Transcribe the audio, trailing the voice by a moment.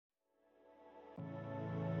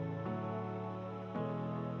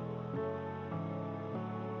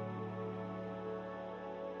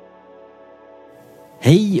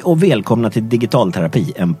Hej och välkomna till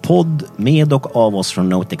Digitalterapi, en podd med och av oss från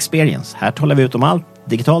Note Experience. Här talar vi ut om allt,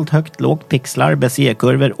 digitalt, högt, lågt, pixlar,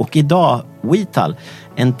 Bézier-kurvor och idag Wetal,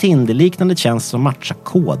 en Tinder-liknande tjänst som matchar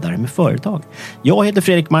kodare med företag. Jag heter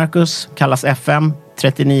Fredrik Marcus, kallas FM,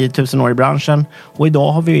 39 000 år i branschen och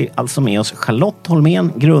idag har vi alltså med oss Charlotte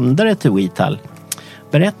Holmén, grundare till Wetal.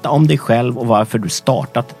 Berätta om dig själv och varför du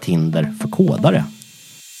startat Tinder för kodare.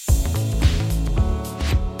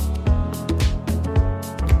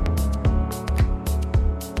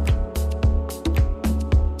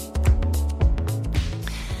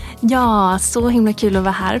 Ja, så himla kul att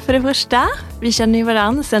vara här för det första. Vi känner ju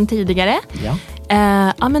varandra sedan tidigare. Ja.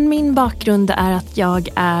 Men min bakgrund är att jag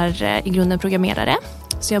är i grunden programmerare.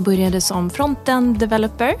 Så jag började som front-end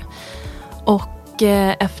developer. Och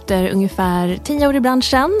efter ungefär 10 år i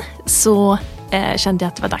branschen så kände jag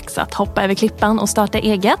att det var dags att hoppa över klippan och starta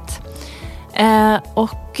eget.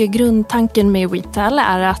 Och grundtanken med Wetal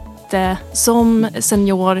är att som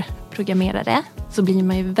senior programmerare så blir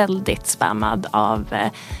man ju väldigt spammad av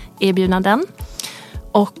erbjudanden.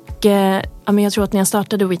 Och jag tror att när jag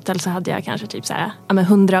startade Wetal så hade jag kanske typ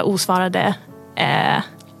 100 osvarade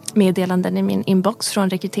meddelanden i min inbox från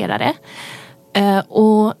rekryterare.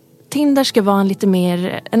 Och Tinder ska vara en lite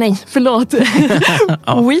mer...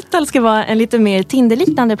 Wetal ska vara en lite mer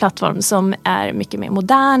Tinder-liknande plattform som är mycket mer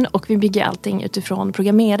modern och vi bygger allting utifrån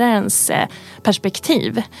programmerarens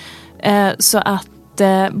perspektiv. Så att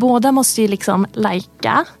båda måste ju liksom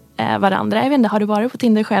lajka varandra. Jag vet inte, har du varit på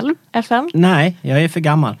Tinder själv, FM? Nej, jag är för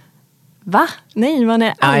gammal. Va? Nej, man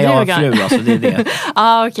är aldrig jag har fru, alltså det är det.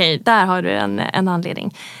 Okej, där har du en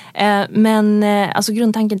anledning. Men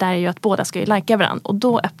grundtanken där är ju att båda ska ju lajka varandra. Och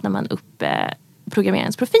då öppnar man upp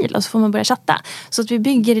programmerarens profil och så får man börja chatta. Så att vi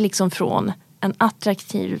bygger det liksom från en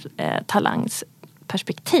attraktiv talangs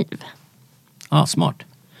perspektiv. Ja, smart.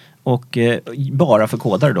 Och bara för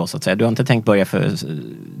kodare då så att säga. Du har inte tänkt börja för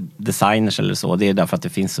designers eller så. Det är därför att det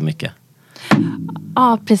finns så mycket.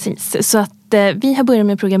 Ja, precis. Så att vi har börjat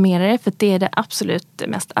med programmerare för att det är det absolut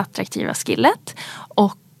mest attraktiva skillet.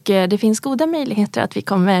 Och det finns goda möjligheter att vi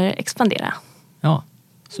kommer expandera. Ja,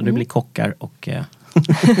 så det blir kockar och...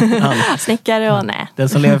 Snickare och nej. Den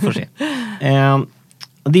som lever får se.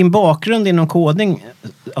 Din bakgrund inom koding,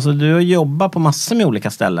 alltså du har jobbat på massor med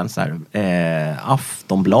olika ställen så här,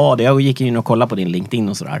 Aftonblad, jag gick in och kollade på din LinkedIn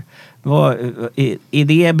och sådär. Är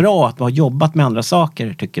det bra att du har jobbat med andra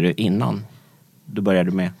saker tycker du innan du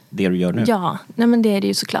började med det du gör nu? Ja, men det är det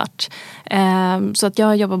ju såklart. Så att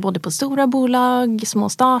jag jobbar både på stora bolag, små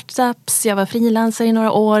startups, jag var frilansare i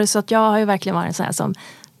några år så att jag har ju verkligen varit en sån här som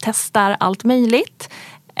testar allt möjligt.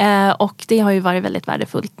 Och det har ju varit väldigt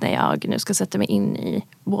värdefullt när jag nu ska sätta mig in i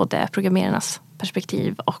både programmerarnas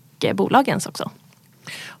perspektiv och bolagens också.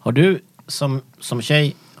 Har du som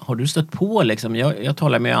tjej, har du stött på liksom, jag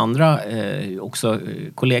talar med andra också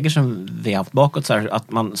kollegor som vi har haft bakåt så här,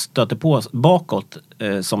 att man stöter på bakåt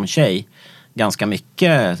som tjej ganska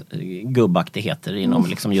mycket gubbaktigheter inom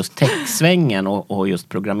liksom just tech-svängen och just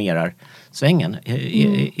programmerarsvängen.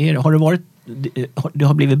 Har det varit, det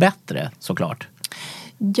har blivit bättre såklart?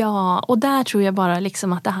 Ja, och där tror jag bara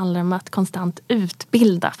liksom att det handlar om att konstant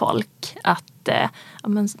utbilda folk. Att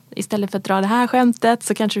istället för att dra det här skämtet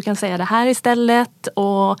så kanske du kan säga det här istället.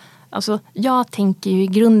 Och alltså, jag tänker ju i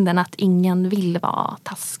grunden att ingen vill vara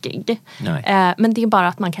taskig. Men det är bara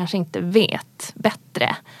att man kanske inte vet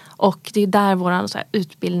bättre. Och det är där vår så här,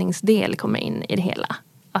 utbildningsdel kommer in i det hela.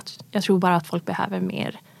 Att jag tror bara att folk behöver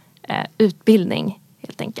mer utbildning.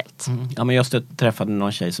 Helt enkelt. Ja, men jag träffade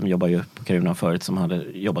någon tjej som jobbar ju på Karuna förut som hade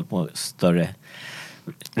jobbat på större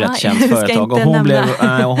rätt känt företag och hon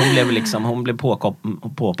blev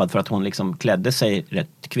påhoppad för att hon liksom klädde sig rätt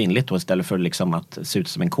kvinnligt då, istället för liksom att se ut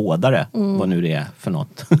som en kodare, vad nu det är för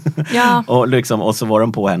något. Ja. och så var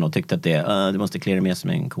de på henne och tyckte att du måste klä dig mer som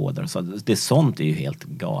en kodare. Så det sånt är ju helt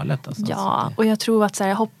galet. Alltså. Ja, och jag tror att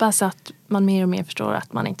jag hoppas att man mer och mer förstår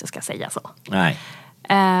att man inte ska säga så. Nej.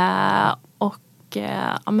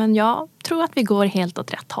 Men jag tror att vi går helt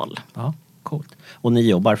åt rätt håll. Ja, coolt. Och ni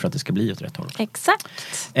jobbar för att det ska bli åt rätt håll. Exakt.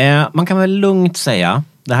 Man kan väl lugnt säga,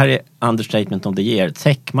 det här är understatement of the year,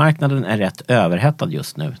 techmarknaden är rätt överhettad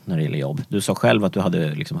just nu när det gäller jobb. Du sa själv att du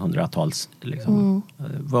hade liksom hundratals. Liksom.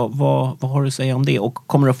 Vad har du att säga om det? Och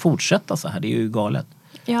kommer det att fortsätta så här? Det är ju galet.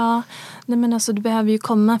 Ja, men alltså det behöver ju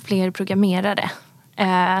komma fler programmerare.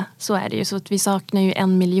 Så är det ju. Så att vi saknar ju 1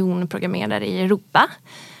 miljon programmerare i Europa.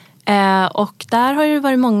 Och där har det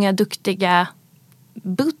varit många duktiga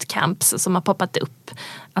bootcamps som har poppat upp.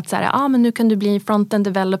 Att så här, men nu kan du bli front-end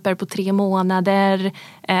developer på 3 månader.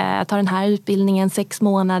 Ta den här utbildningen 6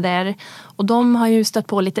 månader. Och de har ju stött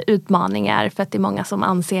på lite utmaningar. För att det är många som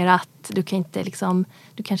anser att du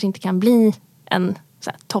kanske inte kan bli en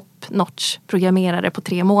top-notch programmerare på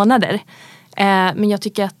 3 månader. Men jag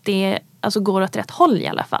tycker att det går åt rätt håll i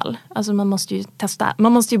alla fall. Alltså man måste ju testa.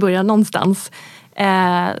 Man måste ju börja någonstans.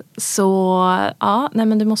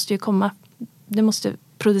 Men det måste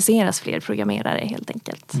produceras fler programmerare helt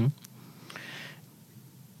enkelt. Mm.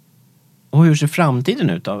 Och hur ser framtiden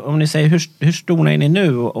ut då? Om ni säger hur stora är ni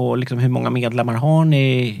nu och liksom hur många medlemmar har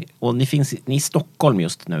ni? Och ni är i Stockholm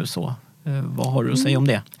just nu så. Vad har du att säga om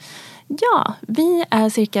det? Ja, vi är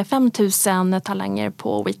cirka 5000 talanger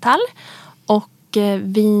på Vital och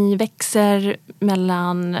vi växer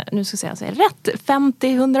mellan,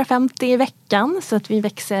 50-150 i veckan så att vi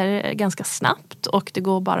växer ganska snabbt och det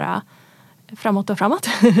går bara framåt och framåt.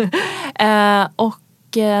 Och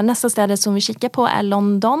nästa städer som vi kikar på är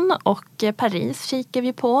London och Paris kikar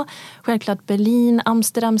vi på. Självklart Berlin,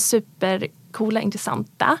 Amsterdam, supercoola,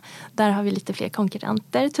 intressanta. Där har vi lite fler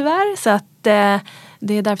konkurrenter tyvärr så att det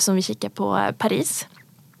är därför som vi kikar på Paris.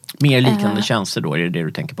 Mer liknande tjänster då, är det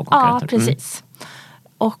du tänker på konkurrenter? Ja, precis.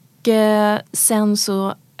 Och sen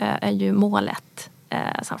så är ju målet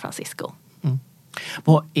San Francisco. Mm.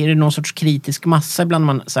 Är det någon sorts kritisk massa ibland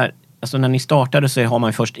man så här, alltså när ni startade så har man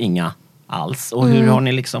ju först inga alls. Och hur har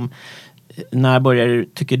ni liksom, när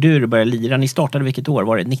tycker du börjar lira? Ni startade vilket år?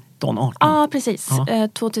 Var det 19, 18? Ja, precis.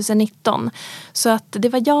 2019. Så att det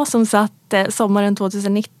var jag som satt sommaren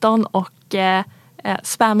 2019 och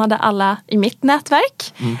spammade alla i mitt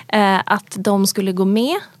nätverk att de skulle gå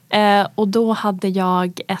med. Och då hade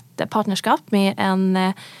jag ett partnerskap med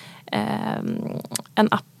en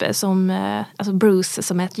app som Bruce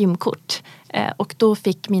som är ett gymkort. Och då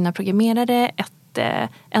fick mina programmerare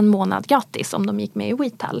en månad gratis om de gick med i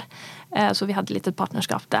Vital. Så vi hade ett litet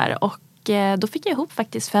partnerskap där och då fick jag ihop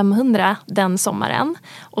faktiskt 500 den sommaren.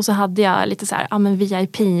 Och så hade jag lite så här,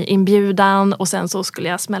 VIP-inbjudan och sen så skulle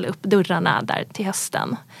jag smälla upp dörrarna där till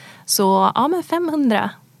hösten. Så 500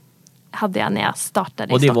 hade jag när jag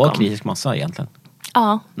startade i Stockholm. Och det var kritisk massa egentligen?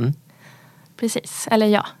 Ja, precis.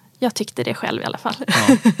 Eller jag tyckte det själv i alla fall.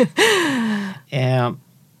 Ja.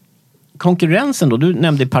 Konkurrensen då, du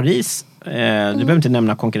nämnde Paris. Du behöver inte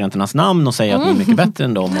nämna konkurrenternas namn och säga att ni är mycket bättre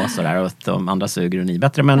än dem och sådär, och att de andra suger och ni är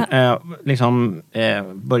bättre. Men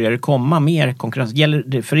börjar det komma mer konkurrens?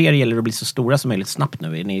 För er gäller det att bli så stora som möjligt snabbt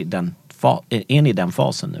nu. Är ni i den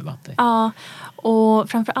fasen nu? Ja, och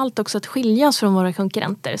framförallt också att skilja oss från våra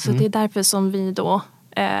konkurrenter. Så det är därför som vi då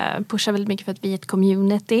pushar väldigt mycket för att vi är ett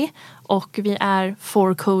community och vi är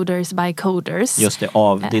for coders by coders. Just det,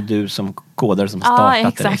 det är du som kodare som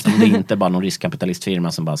startat det. Liksom. Det är inte bara någon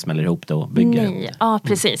riskkapitalistfirma som bara smäller ihop det och bygger. Nej, ja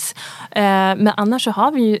precis. Men annars så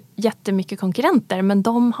har vi ju jättemycket konkurrenter men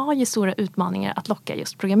de har ju stora utmaningar att locka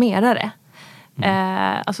just programmerare.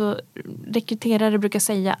 Rekryterare brukar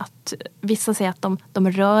säga att vissa säger att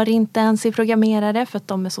de rör inte ens i programmerare för att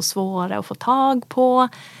de är så svåra att få tag på.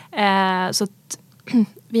 Så att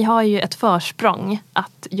vi har ju ett försprång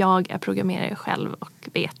att jag är programmerare själv och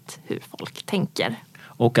vet hur folk tänker.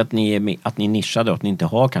 Och att ni är nischade och att ni inte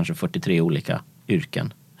har kanske 43 olika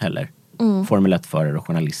yrken heller. Formel 1-förare och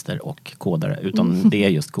journalister och kodare. Utan det är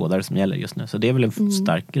just kodare som gäller just nu. Så det är väl en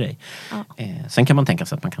stark grej. Ja. Sen kan man tänka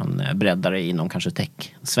sig att man kan bredda det inom kanske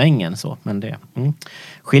tech-svängen. Så. Men det,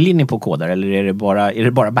 skiljer ni på kodare eller är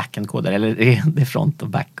det bara backend-kodare? Eller är det front och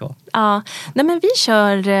back? Ja, nej men vi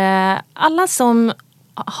kör alla som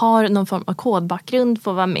har någon form av kodbakgrund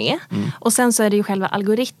får vara med. Och sen så är det ju själva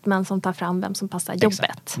algoritmen som tar fram vem som passar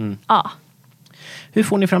jobbet. Ja. Hur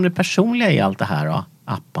får ni fram det personliga i allt det här då?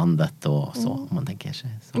 Appandet och så, om man tänker sig.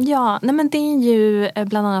 Så. Ja, nej men det är ju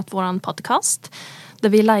bland annat våran podcast där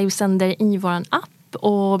vi livesänder i våran app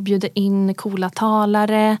och bjuder in coola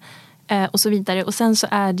talare och så vidare. Och sen så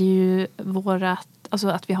är det ju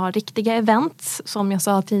att vi har riktiga events som jag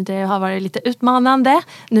sa tidigare har varit lite utmanande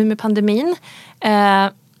nu med pandemin.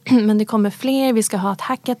 Men det kommer fler, vi ska ha ett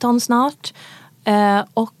hackathon snart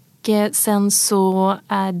och sen så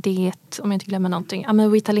är det, om jag inte glömmer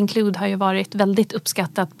någonting, Vital Include har ju varit väldigt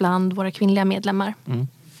uppskattat bland våra kvinnliga medlemmar.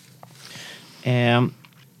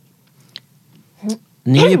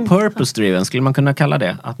 Ni är ju purpose-driven, skulle man kunna kalla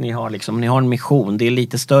det? Att ni har en mission. Det är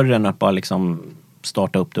lite större än att bara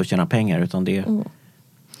starta upp det och tjäna pengar, utan det är...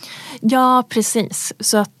 Ja, precis.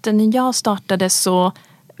 Så att när jag startade så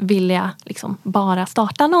ville jag bara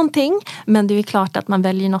starta någonting. Men det är ju klart att man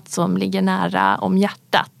väljer något som ligger nära om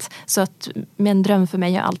hjärtat. Så att en dröm för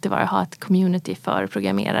mig har alltid varit att ha ett community för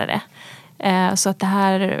programmerare. Så att det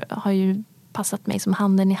här har ju passat mig som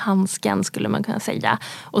handen i handsken skulle man kunna säga.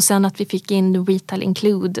 Och sen att vi fick in Vital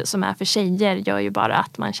Include som är för tjejer gör ju bara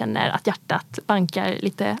att man känner att hjärtat bankar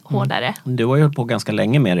lite hårdare. Du har ju hållit på ganska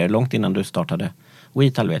länge med det, långt innan du startade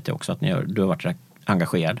Vital vet jag också att du har varit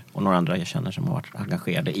engagerad och några andra jag känner som har varit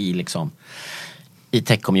engagerade i liksom i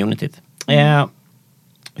tech-communityt.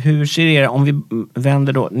 Hur ser er, om vi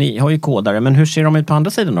vänder då, ni har ju kodare, men hur ser de ut på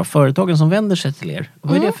andra sidan då? Företagen som vänder sig till er.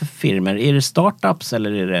 Vad är det för firmer? Är det startups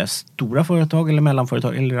eller är det stora företag eller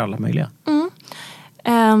mellanföretag eller är det alla möjliga?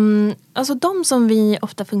 Alltså de som vi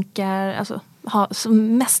ofta funkar, alltså har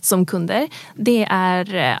som mest som kunder, det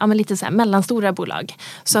är lite så här mellanstora bolag.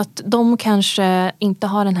 Så att de kanske inte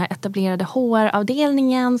har den här etablerade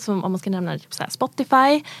HR-avdelningen som om man ska nämna typ så här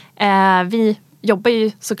Spotify. Vi jobbar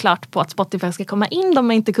ju såklart på att Spotify ska komma in.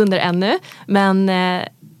 De är inte kunder ännu. Men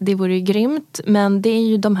det vore ju grymt. Men det är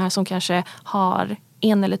ju de här som kanske har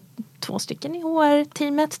 1 eller 2 stycken i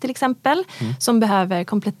HR-teamet till exempel. Som behöver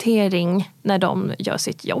komplettering när de gör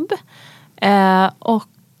sitt jobb.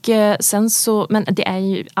 Sen så, men det är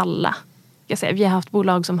ju alla. Jag säger, vi har haft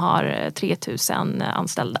bolag som har 3000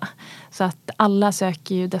 anställda. Så att alla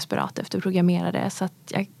söker ju desperat efter programmerare. Så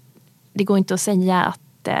att det går inte att säga att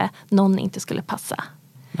någon inte skulle passa.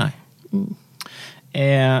 Nej.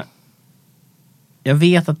 Jag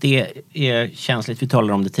vet att det är känsligt, vi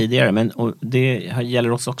talade om det tidigare, men och det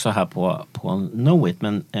gäller oss också här på Knowit,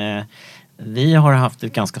 men vi har haft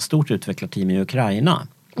ett ganska stort utvecklarteam i Ukraina.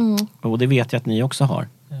 Och det vet jag att ni också har.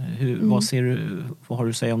 Vad har du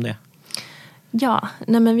att säga om det? Ja,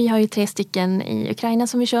 men vi har ju 3 stycken i Ukraina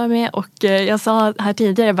som vi kör med och jag sa här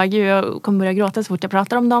tidigare, gud jag kommer börja gråta så fort jag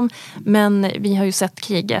pratar om dem, men vi har ju sett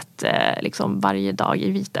kriget liksom varje dag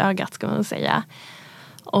i vitögat ska man säga.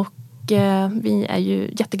 Och vi är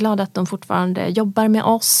ju jätteglada att de fortfarande jobbar med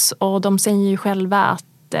oss och de säger ju själva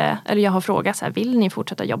att, eller jag har frågat så här, vill ni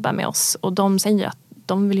fortsätta jobba med oss? Och de säger att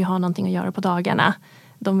de vill ju ha någonting att göra på dagarna.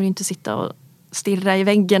 De vill inte sitta och stirra i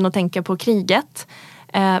väggen och tänka på kriget.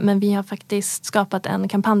 Men vi har faktiskt skapat en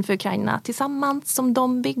kampanj för Ukraina tillsammans som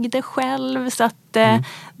de byggde själv. Så att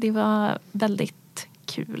det var väldigt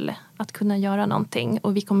kul att kunna göra någonting.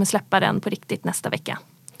 Och vi kommer släppa den på riktigt nästa vecka.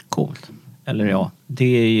 Coolt. Eller ja,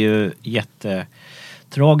 det är ju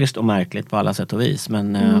jättetragiskt och märkligt på alla sätt och vis.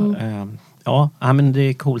 Men men det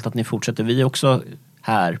är coolt att ni fortsätter. Vi också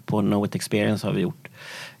här på Knowit Experience har vi gjort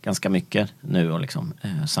ganska mycket nu och liksom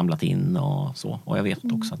samlat in och så. Och jag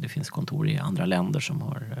vet också att det finns kontor i andra länder som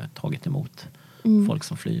har tagit emot folk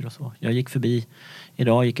som flyr och så.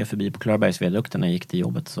 Idag gick jag förbi på Klarabergsviadukten när jag gick till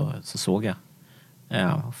jobbet så såg jag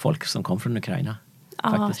folk som kom från Ukraina.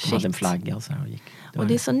 Faktiskt, de hade en flagga och så här och gick. Och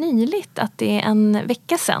det är så nyligt att det är en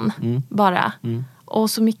vecka sedan bara. Och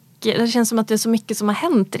så mycket, det känns som att det är så mycket som har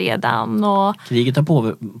hänt redan. Och kriget har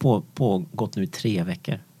pågått nu i 3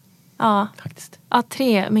 veckor. Ja, faktiskt. Ja,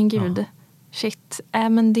 3, men gud. Shit.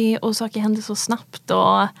 Men och saker händer så snabbt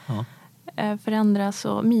och förändras.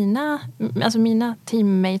 Och mina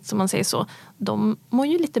teammates, som man säger så, de mår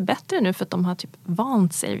ju lite bättre nu för att de har typ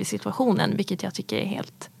vant sig vid situationen, vilket jag tycker är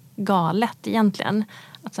helt galet egentligen.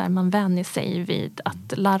 Att så här, man vänjer sig vid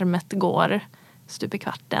att larmet går stup i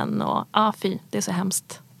kvarten och det är så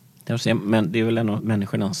hemskt. Men det är väl en av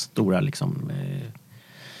människornas stora liksom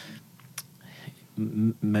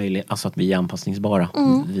alltså att vi är anpassningsbara.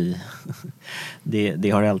 Det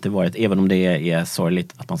har alltid varit, även om det är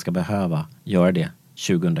sorgligt att man ska behöva göra det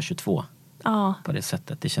 2022 på det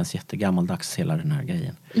sättet. Det känns jättegammaldags hela den här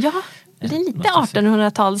grejen. Ja, det är lite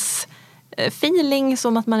 1800-tals feeling,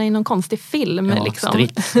 som att man är i någon konstig film. Ja, liksom.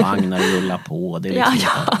 Stridsvagnar rullar på. Det är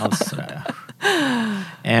liksom alls sådär.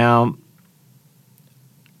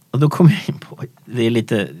 Och då kommer jag in på, det är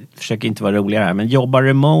lite, försöker inte vara roligare här, men jobba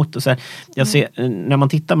remote och så här. Jag ser, när man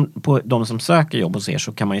tittar på de som söker jobb hos er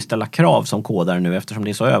så kan man ju ställa krav som kodare nu eftersom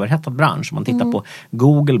det är så överhettad bransch. Om man tittar på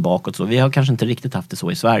Google bakåt så, vi har kanske inte riktigt haft det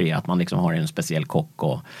så i Sverige att man liksom har en speciell kock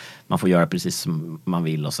och man får göra precis som man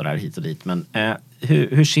vill och sådär hit och dit. Men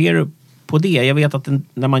hur ser du på det? Jag vet att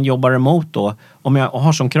när man jobbar remote då, om jag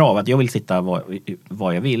har som krav att jag vill sitta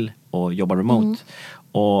var jag vill och jobba remote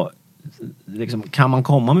och liksom, kan man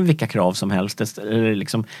komma med vilka krav som helst?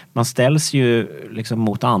 Liksom, man ställs ju liksom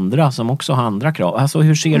mot andra som också har andra krav. Alltså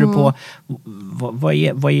hur ser du på vad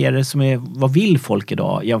är det som är, vad vill folk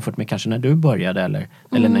idag jämfört med kanske när du började eller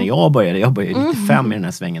när jag började? Jag började 95 i den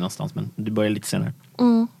här svängen någonstans, men du började lite senare.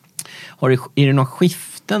 Är det någon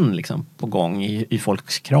skiften liksom på gång i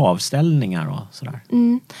folks kravställningar och sådär?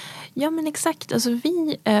 Ja, men exakt. Alltså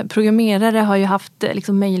vi programmerare har ju haft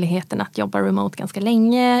liksom möjligheten att jobba remote ganska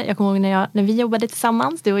länge. Jag kommer ihåg när vi jobbade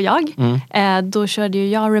tillsammans, du och jag. Då körde ju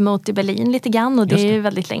jag remote i Berlin lite grann och det är ju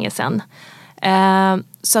väldigt länge sedan.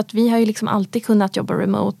 Så att vi har ju liksom alltid kunnat jobba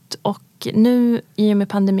remote. Och nu i och med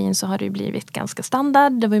pandemin så har det ju blivit ganska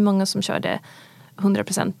standard. Det var ju många som körde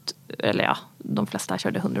 100%, eller ja, de flesta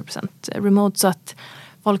körde 100% remote. Så att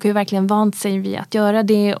folk har ju verkligen vant sig vid att göra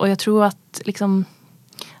det. Och jag tror att liksom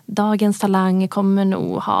dagens talang kommer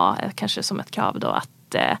nog ha kanske som ett krav då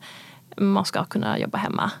att man ska kunna jobba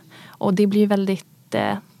hemma. Och det blir väldigt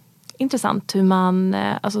intressant hur man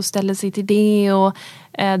alltså ställer sig till det. Och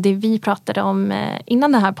det vi pratade om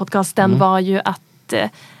innan den här podcasten var ju att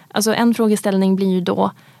alltså en frågeställning blir ju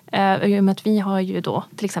då i och med att vi har ju då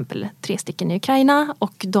till exempel 3 stycken i Ukraina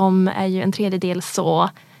och de är ju en tredjedel så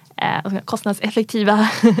kostnadseffektiva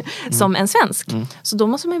som en svensk. Så då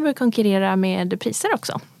måste man ju börja konkurrera med priser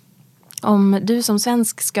också. Om du som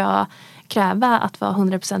svensk ska kräva att vara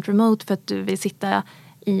 100% remote för att du vill sitta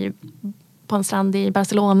på en strand i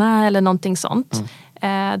Barcelona eller någonting sånt.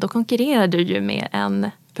 Då konkurrerar du ju med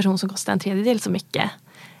en person som kostar en tredjedel så mycket.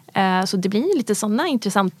 Så det blir lite sådana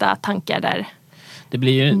intressanta tankar där. Det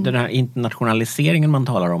blir ju den här internationaliseringen man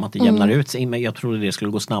talar om, att det jämnar ut sig. Men jag tror det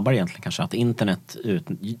skulle gå snabbare egentligen kanske, att internet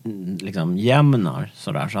liksom jämnar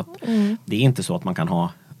sådär. Så att det är inte så att man kan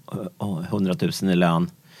ha 100 000 i lön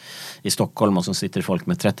i Stockholm och så sitter folk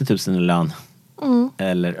med 30 000 i lön.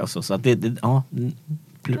 Eller alltså, så att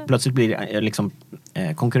plötsligt blir liksom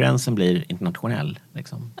konkurrensen blir internationell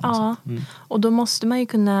liksom. Ja, och då måste man ju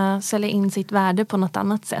kunna sälja in sitt värde på något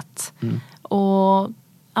annat sätt. Och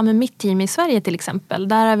ja, men mitt team i Sverige till exempel,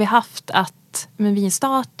 där har vi haft att vi är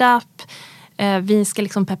startup, vi ska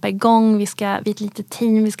liksom peppa igång, vi är ett litet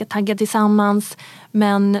team, vi ska tagga tillsammans.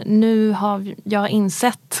 Men nu har jag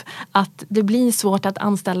insett att det blir svårt att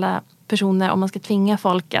anställa personer om man ska tvinga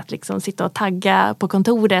folk att liksom sitta och tagga på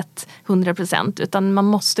kontoret 100%. Utan man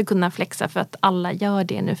måste kunna flexa för att alla gör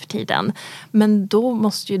det nu för tiden. Men då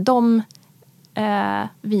måste ju de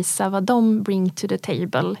visa vad de bring to the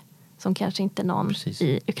table som kanske inte någon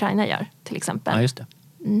i Ukraina gör till exempel. Ja, just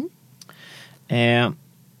det.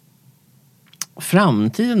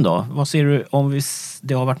 Framtiden då? Vad ser du om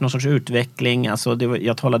det har varit någon sorts utveckling? Alltså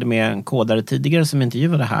jag talade med en kodare tidigare som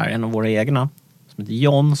intervjuade här, en av våra egna, som heter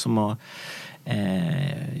John, som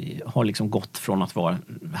har liksom gått från att vara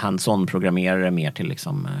hands-on-programmerare mer till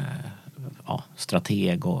liksom,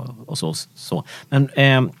 strateg och så. Men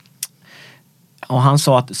och han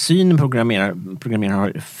sa att synen på programmerare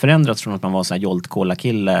har förändrats från att man var så här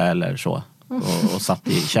Jolt-Cola-kille eller så och satt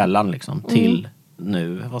i källan liksom till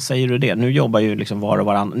nu. Vad säger du det? Nu jobbar ju liksom var och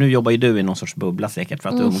varann. Nu jobbar ju du i någon sorts bubbla säkert för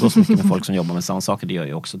att du umgås mycket med folk som jobbar med samma saker. Det gör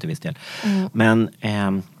jag också till viss del. Men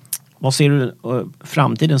vad ser du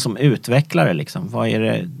framtiden som utvecklare liksom?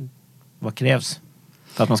 Vad krävs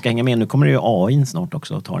för att man ska hänga med? Nu kommer det ju AI snart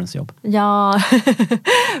också och tar ens jobb. Ja,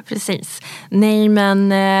 precis. Nej, men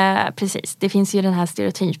precis. Det finns ju den här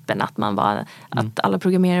stereotypen att att alla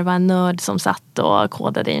programmerare var en nörd som satt och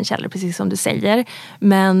kodade i en källare, precis som du säger.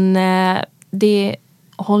 Men det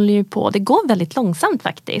håller ju på, det går väldigt långsamt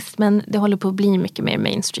faktiskt, men det håller på att bli mycket mer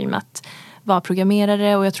mainstream att vara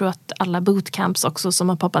programmerare, och jag tror att alla bootcamps också som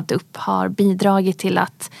har poppat upp har bidragit till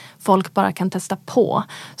att folk bara kan testa på.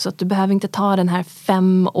 Så att du behöver inte ta den här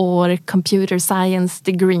 5 år computer science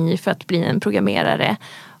degree för att bli en programmerare.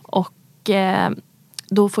 Och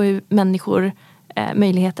då får ju människor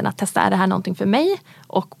möjligheten att testa, är det här någonting för mig?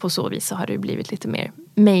 Och på så vis så har det blivit lite mer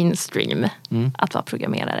mainstream att vara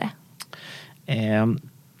programmerare.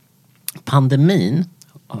 Pandemin,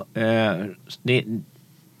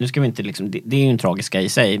 nu ska vi inte liksom, det är ju en tragisk grej i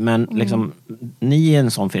sig, men liksom, ni är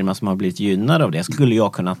en sån firma som har blivit gynnad av det, skulle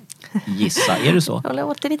jag kunna gissa. Är det så? Det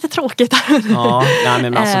låter lite tråkigt. Ja, nej,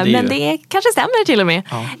 men alltså, men det kanske stämmer till och med.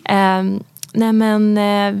 Ja. Nej, men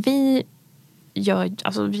vi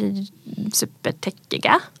är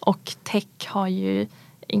supertechiga, och tech har ju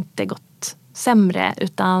inte gått sämre,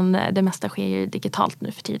 utan det mesta sker ju digitalt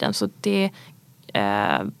nu för tiden, så det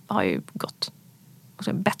har ju gått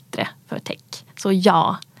bättre för tech. Så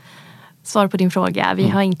ja, svar på din fråga, vi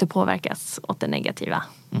har inte påverkats åt det negativa.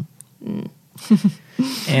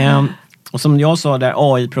 Och som jag sa där,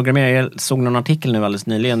 AI-programmerare, jag såg någon artikel nu alldeles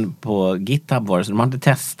nyligen på GitHub var det, så de hade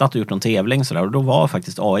testat och gjort någon tävling sådär, och då var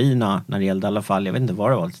faktiskt AI-na, när det gällde i alla fall, jag vet inte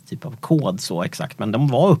vad det var, typ av kod så exakt, men de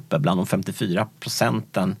var uppe bland de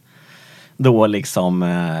 54% då liksom,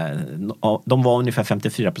 de var ungefär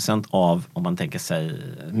 54% av, om man tänker sig,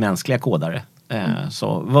 mänskliga kodare.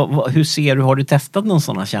 Så hur ser du, har du testat någon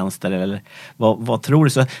sådana tjänster, eller vad tror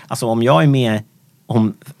du? Så, alltså om jag är med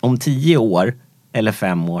om 10 år eller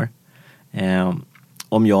 5 år,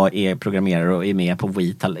 om jag är programmerare och är med på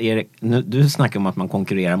Vital, du snackar om att man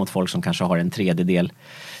konkurrerar mot folk som kanske har en tredjedel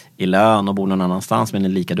i lön och bor någon annanstans men är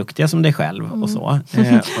lika duktiga som dig själv och så.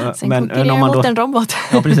 Sen konkurrerar mot en robot.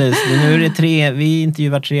 Ja, precis. Nu är det vi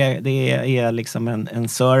intervjuar 3, det är liksom en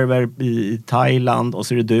server i Thailand och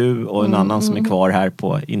så är det du och en annan som är kvar här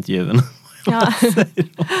på intervjun.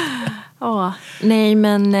 Ja. Nej,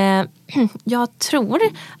 men jag tror,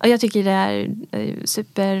 och jag tycker det är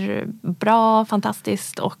superbra,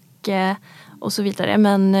 fantastiskt och så vidare.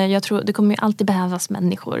 Men jag tror det kommer ju alltid behövas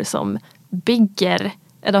människor som bygger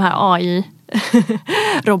de här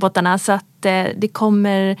AI-robotarna. Så att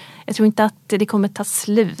jag tror inte att det kommer ta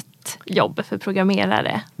slut jobb för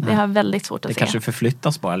programmerare. Det har väldigt svårt att se. Det kanske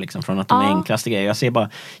förflyttas bara liksom från att de enklaste grejer. Jag ser bara,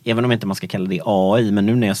 även om inte man ska kalla det AI, men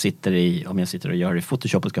nu när jag sitter och gör i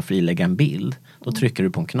Photoshop och ska frilägga en bild, då trycker du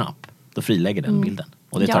på en knapp. Då frilägger den bilden.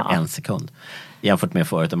 Och det tar 1 sekund. Jämfört med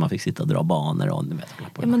förut när man fick sitta och dra banor och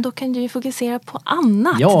ja, men då kan du ju fokusera på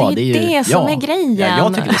annat. Ja, det är ju det som är grejen. Ja,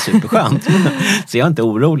 jag tycker det är superskönt. Så jag är inte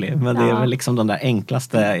orolig. Men det är väl liksom de där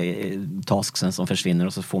enklaste tasksen som försvinner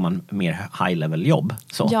och så får man mer high-level jobb.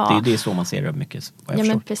 Så det är så man ser det mycket. Ja,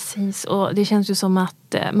 men precis. Och det känns ju som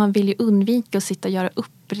att man vill ju undvika att sitta och göra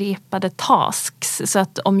upprepade tasks. Så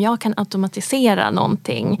att om jag kan automatisera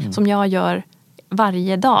någonting som jag gör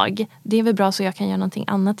varje dag, det är väl bra så jag kan göra någonting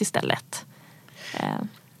annat istället.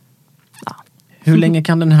 Hur länge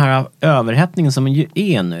kan den här överhettningen som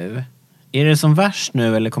är nu, är det som värst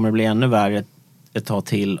nu eller kommer det bli ännu värre ett tag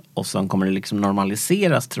till och sen kommer det liksom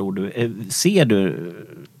normaliseras, tror du? Ser du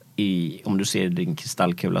om du ser din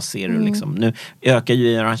kristallkula, ser du liksom, nu ökar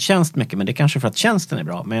ju er tjänst mycket, men det är kanske för att tjänsten är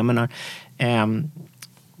bra, men jag menar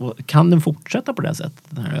kan den fortsätta på det sättet,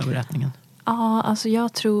 den här överhettningen? Ja, alltså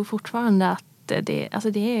jag tror fortfarande att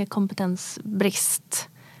det är kompetensbrist.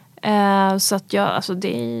 Så att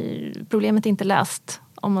problemet är inte löst,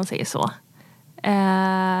 om man säger så.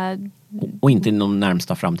 Och inte inom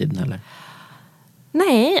närmsta framtiden heller?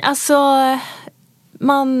 Nej, alltså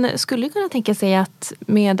man skulle kunna tänka sig att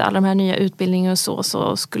med alla de här nya utbildningarna och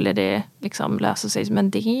så skulle det liksom lösa sig. Men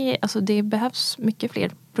det behövs mycket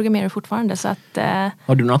fler programmerare fortfarande. Så att,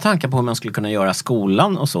 har du några tankar på hur man skulle kunna göra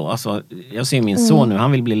skolan och så? Alltså, jag ser min son nu,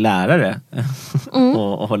 han vill bli lärare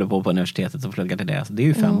och håller på universitetet och pluggar till det. Alltså, det är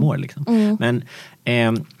ju 5 år liksom. Men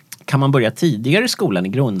kan man börja tidigare i skolan, i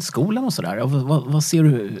grundskolan och sådär? Vad ser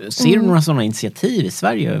du? Ser du några sådana initiativ i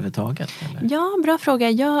Sverige överhuvudtaget? Eller? Ja, bra fråga.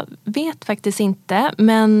 Jag vet faktiskt inte.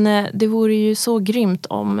 Men det vore ju så grymt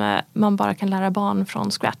om man bara kan lära barn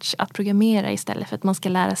från scratch att programmera istället för att man ska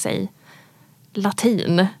lära sig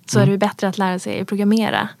latin. Så är det bättre att lära sig att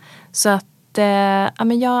programmera. Så att,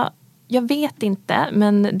 men jag vet inte.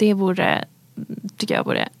 Men det tycker jag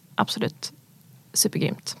vore absolut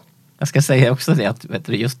supergrymt. Jag ska säga också det att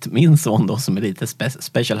just min son då som är lite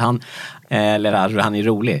special, han är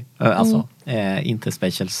rolig. Alltså, inte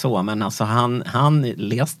special så, men alltså han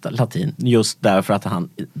läste latin just därför att han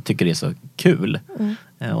tycker det är så kul.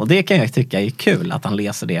 Och det kan jag tycka är kul att han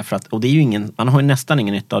läser det, för att, och det är ju man har ju nästan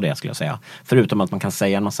ingen nytta av det, skulle jag säga. Förutom att man kan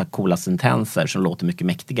säga en massa coola sentenser som låter mycket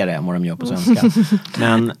mäktigare än vad de gör på svenska.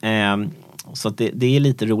 Men så att det är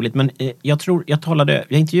lite roligt. Men jag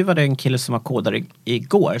intervjuade en kille som var kodare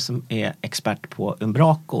igår, som är expert på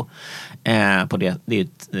Umbraco. På det är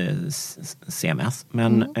ett CMS.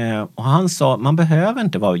 Men, och han sa, man behöver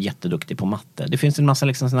inte vara jätteduktig på matte. Det finns en massa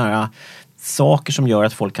liksom såna här saker som gör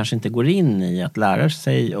att folk kanske inte går in i att lära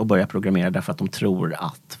sig och börja programmera därför att de tror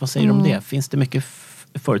att. Vad säger du om det? Finns det mycket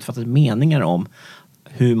förutfattade meningar om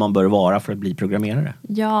hur man bör vara för att bli programmerare?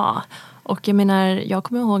 Ja, och jag menar, jag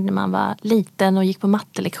kommer ihåg när man var liten och gick på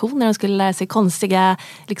mattelektioner och skulle lära sig konstiga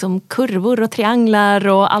liksom, kurvor och trianglar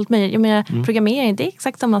och allt möjligt. Jag menar, programmering, det är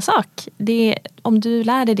exakt samma sak. Om du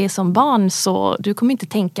lär dig det som barn, så du kommer inte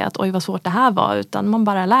tänka att oj vad svårt det här var, utan man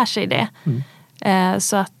bara lär sig det.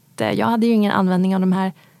 Så att jag hade ju ingen användning av de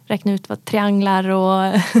här, räkna ut vad trianglar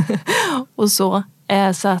och så.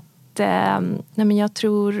 Så att nej, men jag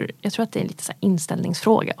tror att det är lite så här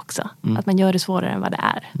inställningsfråga också. Att man gör det svårare än vad det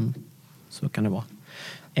är. Så kan det vara.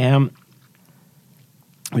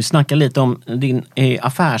 Vi snackar lite om din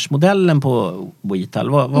affärsmodellen på Wital.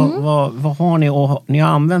 Vad har ni? Och ni har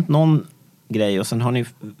använt någon grej och sen har ni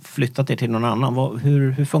flyttat det till någon annan.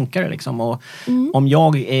 Hur funkar det liksom? Och om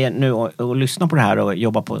jag är nu och lyssnar på det här och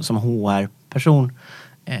jobbar som HR-person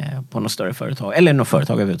på något större företag eller något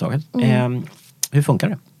företag överhuvudtaget. Hur funkar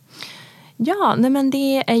det? Ja, nej men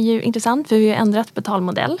det är ju intressant, för vi har ändrat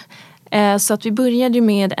betalmodell. Så att vi började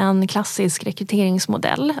med en klassisk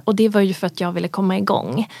rekryteringsmodell, och det var ju för att jag ville komma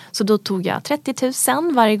igång. Så då tog jag 30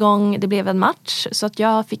 000 varje gång det blev en match, så att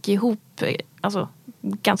jag fick ihop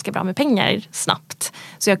ganska bra med pengar snabbt.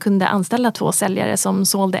 Så jag kunde anställa 2 säljare som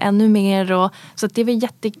sålde ännu mer. Och, så att det var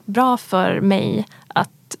jättebra för mig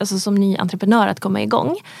att, alltså som ny entreprenör att komma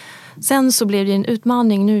igång. Sen så blev det en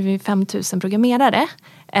utmaning, nu är vi 5000 programmerare.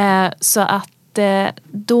 Så att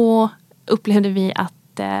då upplevde vi att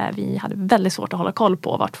vi hade väldigt svårt att hålla koll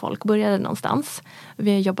på vart folk började någonstans.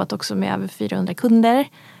 Vi har jobbat också med över 400 kunder.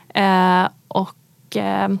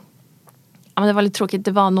 Men det var lite tråkigt.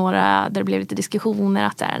 Det var några där det blev lite diskussioner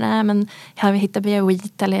att nej men jag hittar via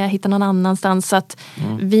Weet eller jag hittar någon annanstans. Så att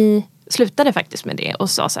vi slutade faktiskt med det och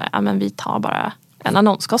sa så här, men vi tar bara en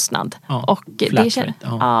annonskostnad. Och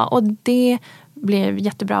det blev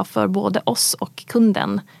jättebra för både oss och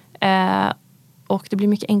kunden. Och det blir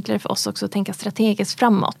mycket enklare för oss också att tänka strategiskt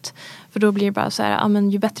framåt. För då blir det bara så här,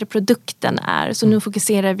 ju bättre produkten är. Så nu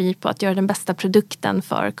fokuserar vi på att göra den bästa produkten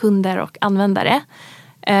för kunder och användare.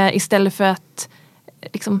 Istället för att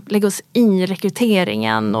liksom lägga oss i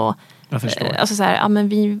rekryteringen. Och, alltså så här, men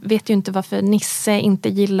vi vet ju inte varför Nisse inte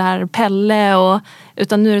gillar Pelle.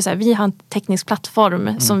 Utan nu är det så här, vi har en teknisk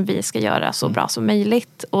plattform som vi ska göra så bra som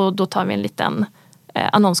möjligt. Och då tar vi en liten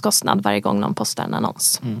annonskostnad varje gång någon postar en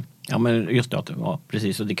annons. Ja, men just det,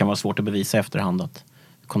 precis. Och det kan vara svårt att bevisa efterhand att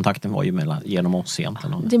kontakten var ju genom oss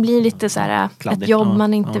egentligen. Det blir lite så här ett jobb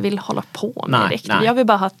man inte vill hålla på med riktigt. Nej. Jag vill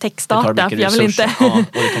bara ha textdata. För jag vill inte... och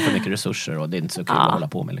det tar för mycket resurser och det är inte så kul att hålla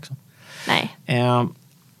på med. Liksom. Nej.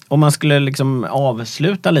 Om man skulle liksom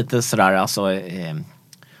avsluta lite sådär, alltså,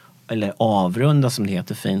 eller avrunda som det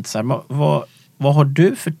heter fint. Så här, vad har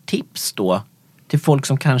du för tips då till folk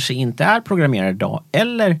som kanske inte är programmerare idag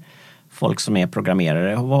eller folk som är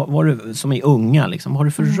programmerare, som är unga liksom, vad har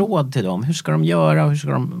du för råd till dem? Hur ska de göra? Hur ska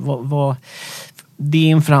de det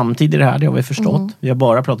är en framtid i det här, det har vi förstått. Vi har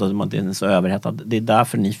bara pratat om att det är så överhettad. Det är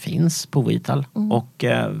därför ni finns på Weet. Och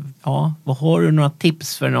vad har du några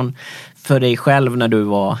tips för dig själv när du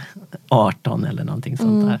var 18 eller någonting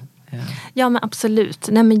sånt där? Ja, men absolut.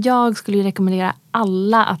 Nej, men jag skulle ju rekommendera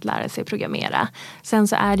alla att lära sig programmera. Sen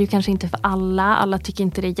så är det ju kanske inte för alla. Alla tycker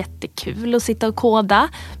inte det är jättekul att sitta och koda.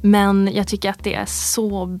 Men jag tycker att det är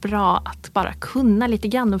så bra att bara kunna lite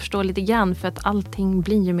grann och förstå lite grann. För att allting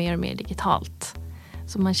blir ju mer och mer digitalt.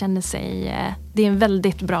 Så man känner sig... Det är en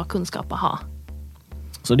väldigt bra kunskap att ha.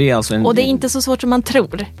 Så det är alltså och det är inte så svårt som man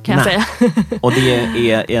tror, kan jag säga. Och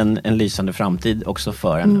det är en lysande framtid också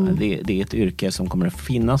för en. Det är ett yrke som kommer att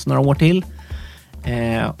finnas några år till.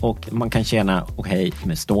 Och man kan tjäna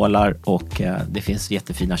med stålar. Och det finns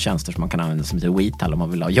jättefina tjänster som man kan använda som heter Weet om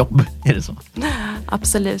man vill ha jobb. Är det så?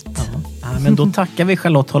 Absolut. Ja, men då tackar vi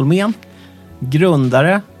Charlotte Holmén,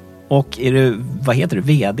 grundare. Och är du, vad heter du,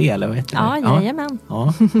 vd eller vad heter det? Jajamän.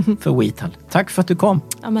 Ja, för Weet. Tack för att du kom.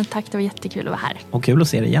 Ja, men tack, det var jättekul att vara här. Och kul att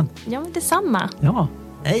se dig igen. Ja, men detsamma. Ja,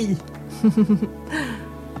 hej.